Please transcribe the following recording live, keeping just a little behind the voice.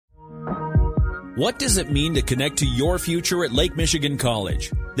What does it mean to connect to your future at Lake Michigan College?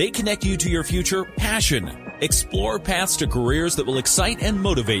 They connect you to your future passion. Explore paths to careers that will excite and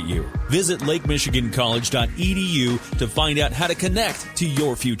motivate you. Visit lakemichigancollege.edu to find out how to connect to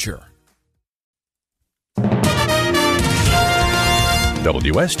your future.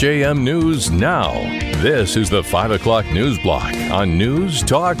 WSJM News Now. This is the 5 o'clock news block on News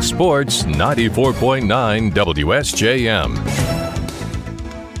Talk Sports 94.9 WSJM.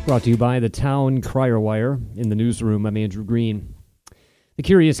 Brought to you by the Town Crier Wire. In the newsroom, I'm Andrew Green. The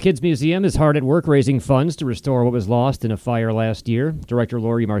Curious Kids Museum is hard at work raising funds to restore what was lost in a fire last year. Director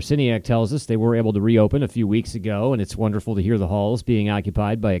Lori Marciniak tells us they were able to reopen a few weeks ago, and it's wonderful to hear the halls being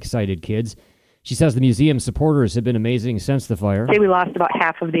occupied by excited kids. She says the museum's supporters have been amazing since the fire. Say we lost about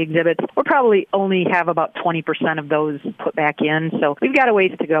half of the exhibits. We'll probably only have about 20% of those put back in, so we've got a ways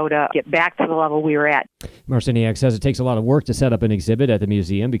to go to get back to the level we were at. Marciniak says it takes a lot of work to set up an exhibit at the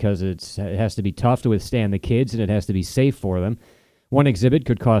museum because it has to be tough to withstand the kids and it has to be safe for them. One exhibit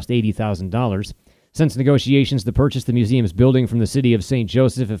could cost $80,000. Since negotiations to purchase the museum's building from the city of St.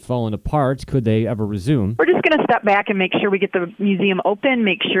 Joseph have fallen apart, could they ever resume? We're just going to step back and make sure we get the museum open,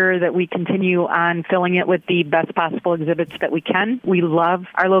 make sure that we continue on filling it with the best possible exhibits that we can. We love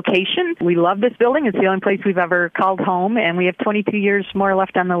our location. We love this building. It's the only place we've ever called home, and we have 22 years more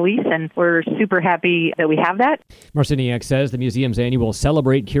left on the lease, and we're super happy that we have that. Marciniak says the museum's annual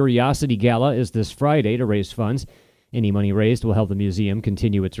Celebrate Curiosity Gala is this Friday to raise funds. Any money raised will help the museum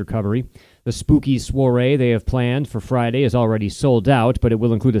continue its recovery. The spooky soiree they have planned for Friday is already sold out, but it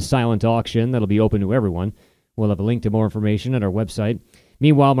will include a silent auction that'll be open to everyone. We'll have a link to more information at our website.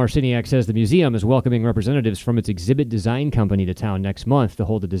 Meanwhile, Marciniak says the museum is welcoming representatives from its exhibit design company to town next month to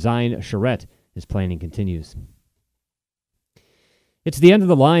hold a design charrette as planning continues. It's the end of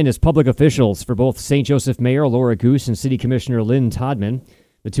the line as public officials for both St. Joseph Mayor Laura Goose and City Commissioner Lynn Todman.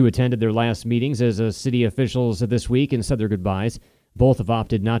 The two attended their last meetings as city officials this week and said their goodbyes. Both have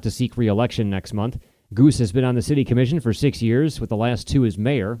opted not to seek re-election next month. Goose has been on the city commission for 6 years, with the last 2 as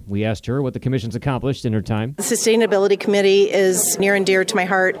mayor. We asked her what the commission's accomplished in her time. The Sustainability Committee is near and dear to my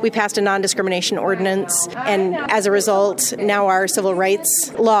heart. We passed a non-discrimination ordinance, and as a result, now our civil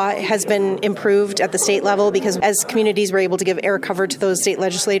rights law has been improved at the state level because as communities were able to give air cover to those state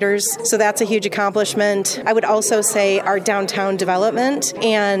legislators. So that's a huge accomplishment. I would also say our downtown development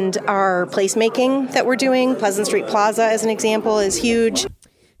and our placemaking that we're doing, Pleasant Street Plaza as an example, is huge.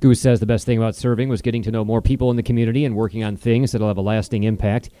 Goose says the best thing about serving was getting to know more people in the community and working on things that'll have a lasting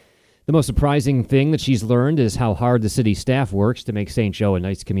impact. The most surprising thing that she's learned is how hard the city staff works to make St. Joe a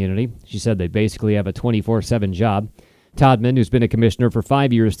nice community. She said they basically have a 24/7 job. Todman, who's been a commissioner for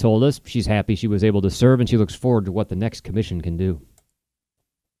 5 years, told us she's happy she was able to serve and she looks forward to what the next commission can do.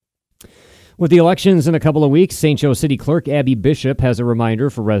 With the elections in a couple of weeks, St. Joe City Clerk Abby Bishop has a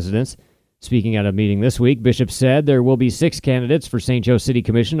reminder for residents. Speaking at a meeting this week, Bishop said there will be 6 candidates for St. Joe City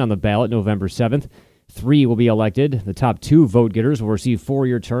Commission on the ballot November 7th. 3 will be elected. The top 2 vote getters will receive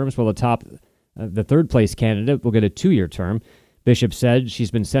 4-year terms, while the third-place candidate will get a 2-year term. Bishop said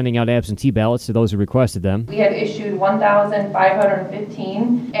she's been sending out absentee ballots to those who requested them. We had issued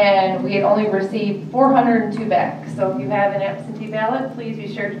 1,515, and we had only received 402 back. So if you have an absentee ballot, please be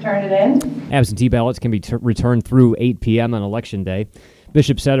sure to turn it in. Absentee ballots can be returned through 8 p.m. on Election Day.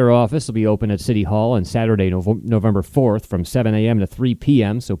 Bishop said her office will be open at City Hall on Saturday, November 4th from 7 a.m. to 3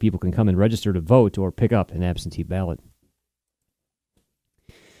 p.m. so people can come and register to vote or pick up an absentee ballot.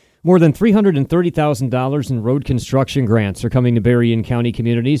 More than $330,000 in road construction grants are coming to Berrien County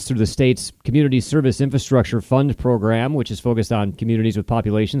communities through the state's Community Service Infrastructure Fund program, which is focused on communities with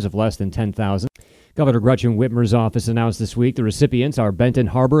populations of less than 10,000. Governor Gretchen Whitmer's office announced this week the recipients are Benton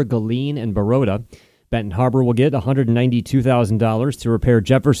Harbor, Galeen, and Baroda. Benton Harbor will get $192,000 to repair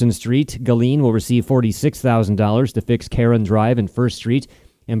Jefferson Street. Galeen will receive $46,000 to fix Karen Drive and First Street.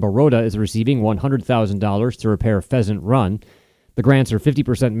 And Baroda is receiving $100,000 to repair Pheasant Run. The grants are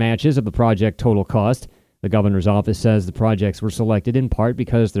 50% matches of the project total cost. The governor's office says the projects were selected in part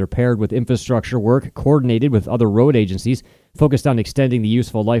because they're paired with infrastructure work coordinated with other road agencies focused on extending the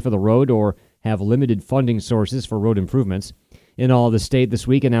useful life of the road or have limited funding sources for road improvements. In all, the state this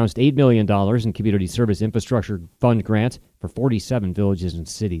week announced $8 million in Community Service Infrastructure Fund grants for 47 villages and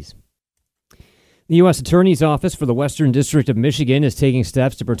cities. The U.S. Attorney's Office for the Western District of Michigan is taking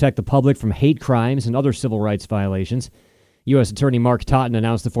steps to protect the public from hate crimes and other civil rights violations. U.S. Attorney Mark Totten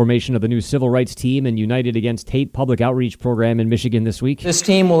announced the formation of the new Civil Rights Team and United Against Hate public outreach program in Michigan this week. This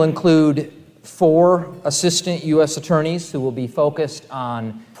team will include 4 assistant U.S. attorneys who will be focused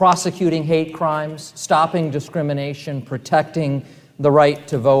on prosecuting hate crimes, stopping discrimination, protecting the right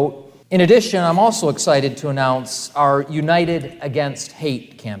to vote. In addition, I'm also excited to announce our United Against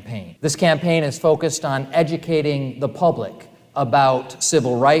Hate campaign. This campaign is focused on educating the public about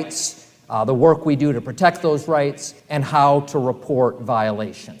civil rights, the work we do to protect those rights, and how to report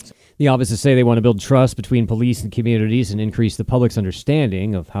violations. The offices say they want to build trust between police and communities and increase the public's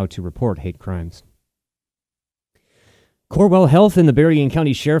understanding of how to report hate crimes. Corewell Health and the Berrien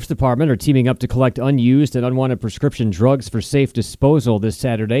County Sheriff's Department are teaming up to collect unused and unwanted prescription drugs for safe disposal this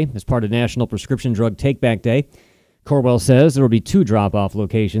Saturday as part of National Prescription Drug Take-Back Day. Corewell says there will be 2 drop-off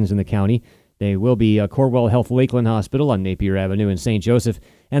locations in the county. They will be Corewell Health Lakeland Hospital on Napier Avenue in St. Joseph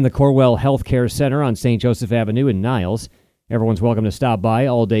and the Corewell Health Care Center on St. Joseph Avenue in Niles. Everyone's welcome to stop by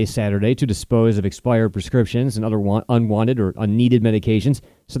all day Saturday to dispose of expired prescriptions and other unwanted or unneeded medications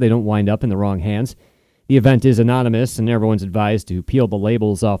so they don't wind up in the wrong hands. The event is anonymous, and everyone's advised to peel the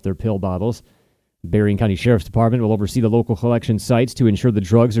labels off their pill bottles. The Berrien County Sheriff's Department will oversee the local collection sites to ensure the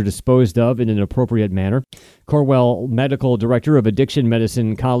drugs are disposed of in an appropriate manner. Corewell Medical Director of Addiction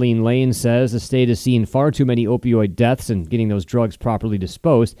Medicine Colleen Lane says the state has seen far too many opioid deaths, and getting those drugs properly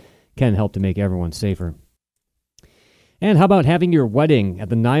disposed can help to make everyone safer. And how about having your wedding at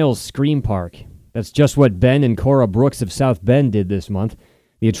the Niles Scream Park? That's just what Ben and Cora Brooks of South Bend did this month.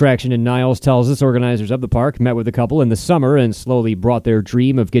 The attraction in Niles tells us organizers of the park met with the couple in the summer and slowly brought their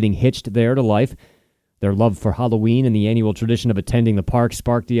dream of getting hitched there to life. Their love for Halloween and the annual tradition of attending the park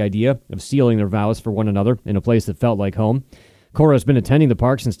sparked the idea of sealing their vows for one another in a place that felt like home. Cora has been attending the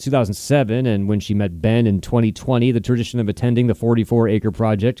park since 2007, and when she met Ben in 2020, the tradition of attending the 44-acre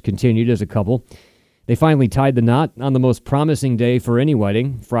project continued as a couple. They finally tied the knot on the most promising day for any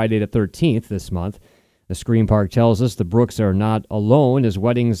wedding, Friday the 13th this month. The Scream Park tells us the Brooks are not alone, as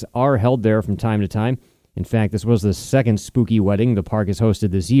weddings are held there from time to time. In fact, this was the second spooky wedding the park has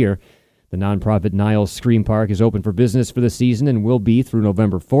hosted this year. The nonprofit Niles Scream Park is open for business for the season and will be through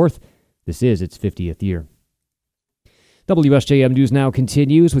November 4th. This is its 50th year. WSJM News Now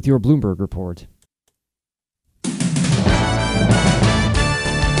continues with your Bloomberg report.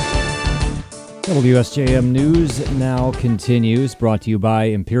 WSJM News Now continues, brought to you by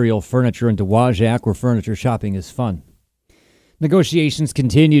Imperial Furniture in Dowagiac, where furniture shopping is fun. Negotiations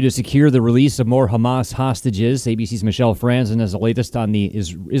continue to secure the release of more Hamas hostages. ABC's Michelle Franzen has the latest on the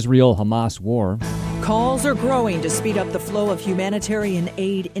Israel-Hamas war. Calls are growing to speed up the flow of humanitarian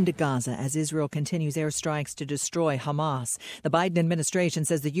aid into Gaza as Israel continues airstrikes to destroy Hamas. The Biden administration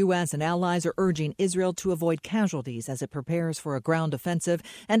says the U.S. and allies are urging Israel to avoid casualties as it prepares for a ground offensive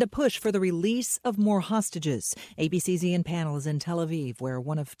and a push for the release of more hostages. ABC's Ian Pannell is in Tel Aviv, where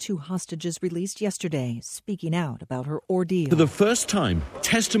one of 2 hostages released yesterday, speaking out about her ordeal. For the first time,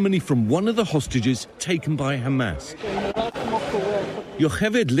 testimony from one of the hostages taken by Hamas.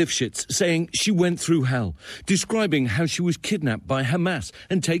 Yocheved Lifshitz saying she went through hell, describing how she was kidnapped by Hamas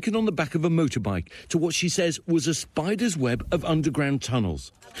and taken on the back of a motorbike to what she says was a spider's web of underground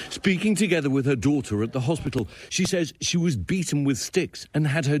tunnels. Speaking together with her daughter at the hospital, she says she was beaten with sticks and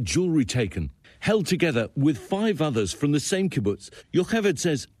had her jewelry taken. Held together with 5 others from the same kibbutz, Yocheved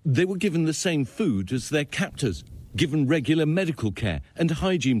says they were given the same food as their captors, given regular medical care and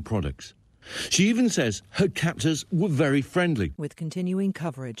hygiene products. She even says her captors were very friendly. With continuing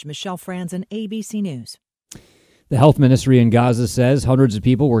coverage, Michelle Franzen, ABC News. The health ministry in Gaza says hundreds of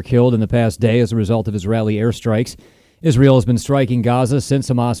people were killed in the past day as a result of Israeli airstrikes. Israel has been striking Gaza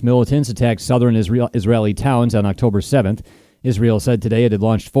since Hamas militants attacked southern Israeli towns on October 7th. Israel said today it had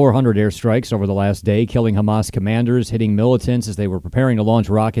launched 400 airstrikes over the last day, killing Hamas commanders, hitting militants as they were preparing to launch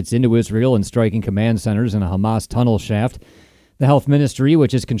rockets into Israel and striking command centers in a Hamas tunnel shaft. The health ministry,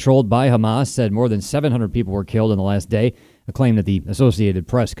 which is controlled by Hamas, said more than 700 people were killed in the last day, a claim that the Associated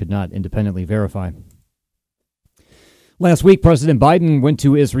Press could not independently verify. Last week, President Biden went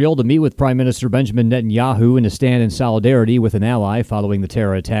to Israel to meet with Prime Minister Benjamin Netanyahu and to stand in solidarity with an ally following the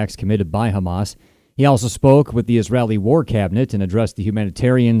terror attacks committed by Hamas. He also spoke with the Israeli War Cabinet and addressed the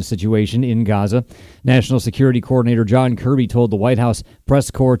humanitarian situation in Gaza. National Security Coordinator John Kirby told the White House press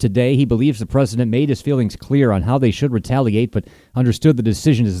corps today he believes the president made his feelings clear on how they should retaliate, but understood the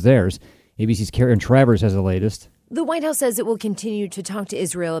decision is theirs. ABC's Karen Travers has the latest. The White House says it will continue to talk to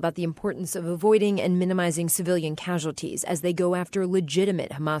Israel about the importance of avoiding and minimizing civilian casualties as they go after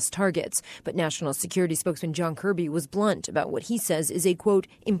legitimate Hamas targets. But National Security spokesman John Kirby was blunt about what he says is a, quote,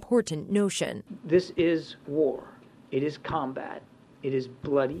 important notion. This is war. It is combat. It is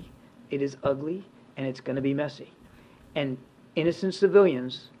bloody. It is ugly. And it's going to be messy. And innocent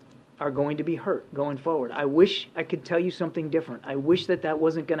civilians are going to be hurt going forward. I wish I could tell you something different. I wish that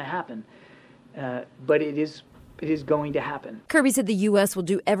wasn't going to happen. But it is It is going to happen. Kirby said the U.S. will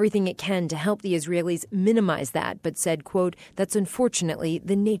do everything it can to help the Israelis minimize that, but said, quote, that's unfortunately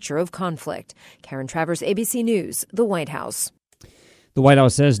the nature of conflict. Karen Travers, ABC News, the White House. The White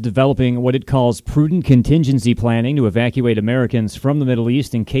House says developing what it calls prudent contingency planning to evacuate Americans from the Middle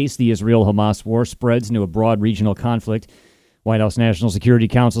East in case the Israel-Hamas war spreads into a broad regional conflict. White House National Security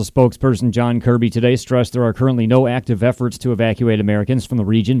Council spokesperson John Kirby today stressed there are currently no active efforts to evacuate Americans from the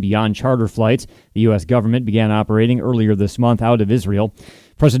region beyond charter flights. The U.S. government began operating earlier this month out of Israel.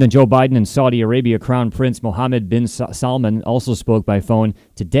 President Joe Biden and Saudi Arabia Crown Prince Mohammed bin Salman also spoke by phone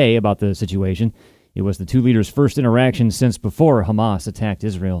today about the situation. It was the two leaders' first interaction since before Hamas attacked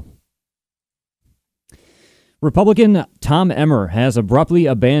Israel. Republican Tom Emmer has abruptly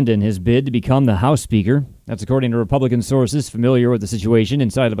abandoned his bid to become the House Speaker. That's according to Republican sources familiar with the situation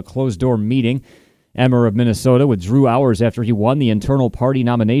inside of a closed-door meeting. Emmer of Minnesota withdrew hours after he won the internal party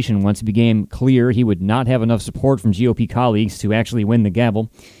nomination once it became clear he would not have enough support from GOP colleagues to actually win the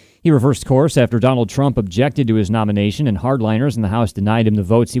gavel. He reversed course after Donald Trump objected to his nomination and hardliners in the House denied him the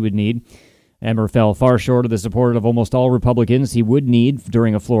votes he would need. Emmer fell far short of the support of almost all Republicans he would need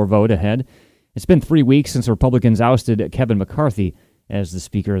during a floor vote ahead. It's been 3 weeks since Republicans ousted Kevin McCarthy as the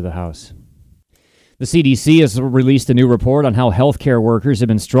Speaker of the House. The CDC has released a new report on how healthcare workers have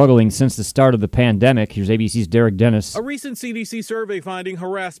been struggling since the start of the pandemic. Here's ABC's Derek Dennis. A recent CDC survey finding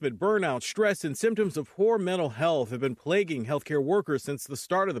harassment, burnout, stress, and symptoms of poor mental health have been plaguing healthcare workers since the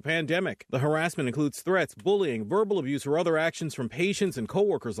start of the pandemic. The harassment includes threats, bullying, verbal abuse, or other actions from patients and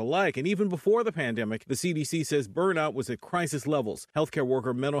coworkers alike. And even before the pandemic, the CDC says burnout was at crisis levels. Healthcare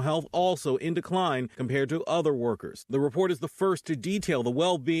worker mental health also in decline compared to other workers. The report is the first to detail the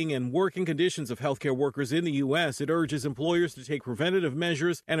well-being and working conditions of healthcare workers in the U.S. It urges employers to take preventative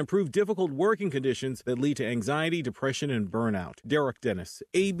measures and improve difficult working conditions that lead to anxiety, depression, and burnout. Derek Dennis,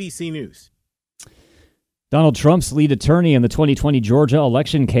 ABC News. Donald Trump's lead attorney in the 2020 Georgia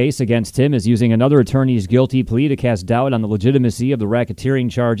election case against him is using another attorney's guilty plea to cast doubt on the legitimacy of the racketeering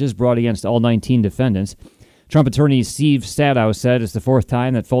charges brought against all 19 defendants. Trump attorney Steve Sadow said it's the fourth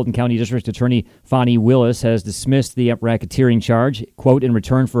time that Fulton County District Attorney Fonnie Willis has dismissed the racketeering charge, quote, in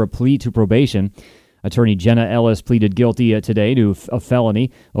return for a plea to probation. Attorney Jenna Ellis pleaded guilty today to a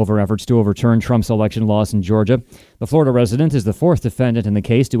felony over efforts to overturn Trump's election loss in Georgia. The Florida resident is the fourth defendant in the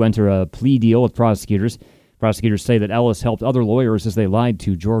case to enter a plea deal with prosecutors. Prosecutors say that Ellis helped other lawyers as they lied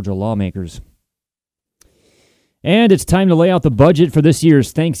to Georgia lawmakers. And it's time to lay out the budget for this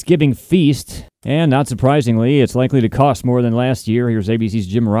year's Thanksgiving feast. And not surprisingly, it's likely to cost more than last year. Here's ABC's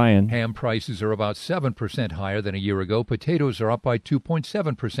Jim Ryan. Ham prices are about 7% higher than a year ago. Potatoes are up by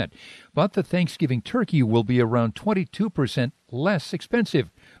 2.7%. But the Thanksgiving turkey will be around 22% less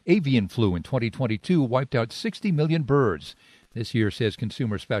expensive. Avian flu in 2022 wiped out 60 million birds. This year, says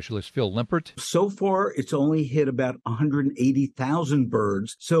consumer specialist Phil Limpert. So far, it's only hit about 180,000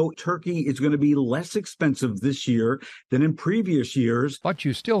 birds. So turkey is going to be less expensive this year than in previous years. But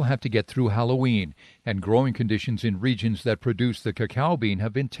you still have to get through Halloween. And growing conditions in regions that produce the cacao bean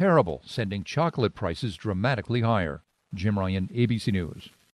have been terrible, sending chocolate prices dramatically higher. Jim Ryan, ABC News.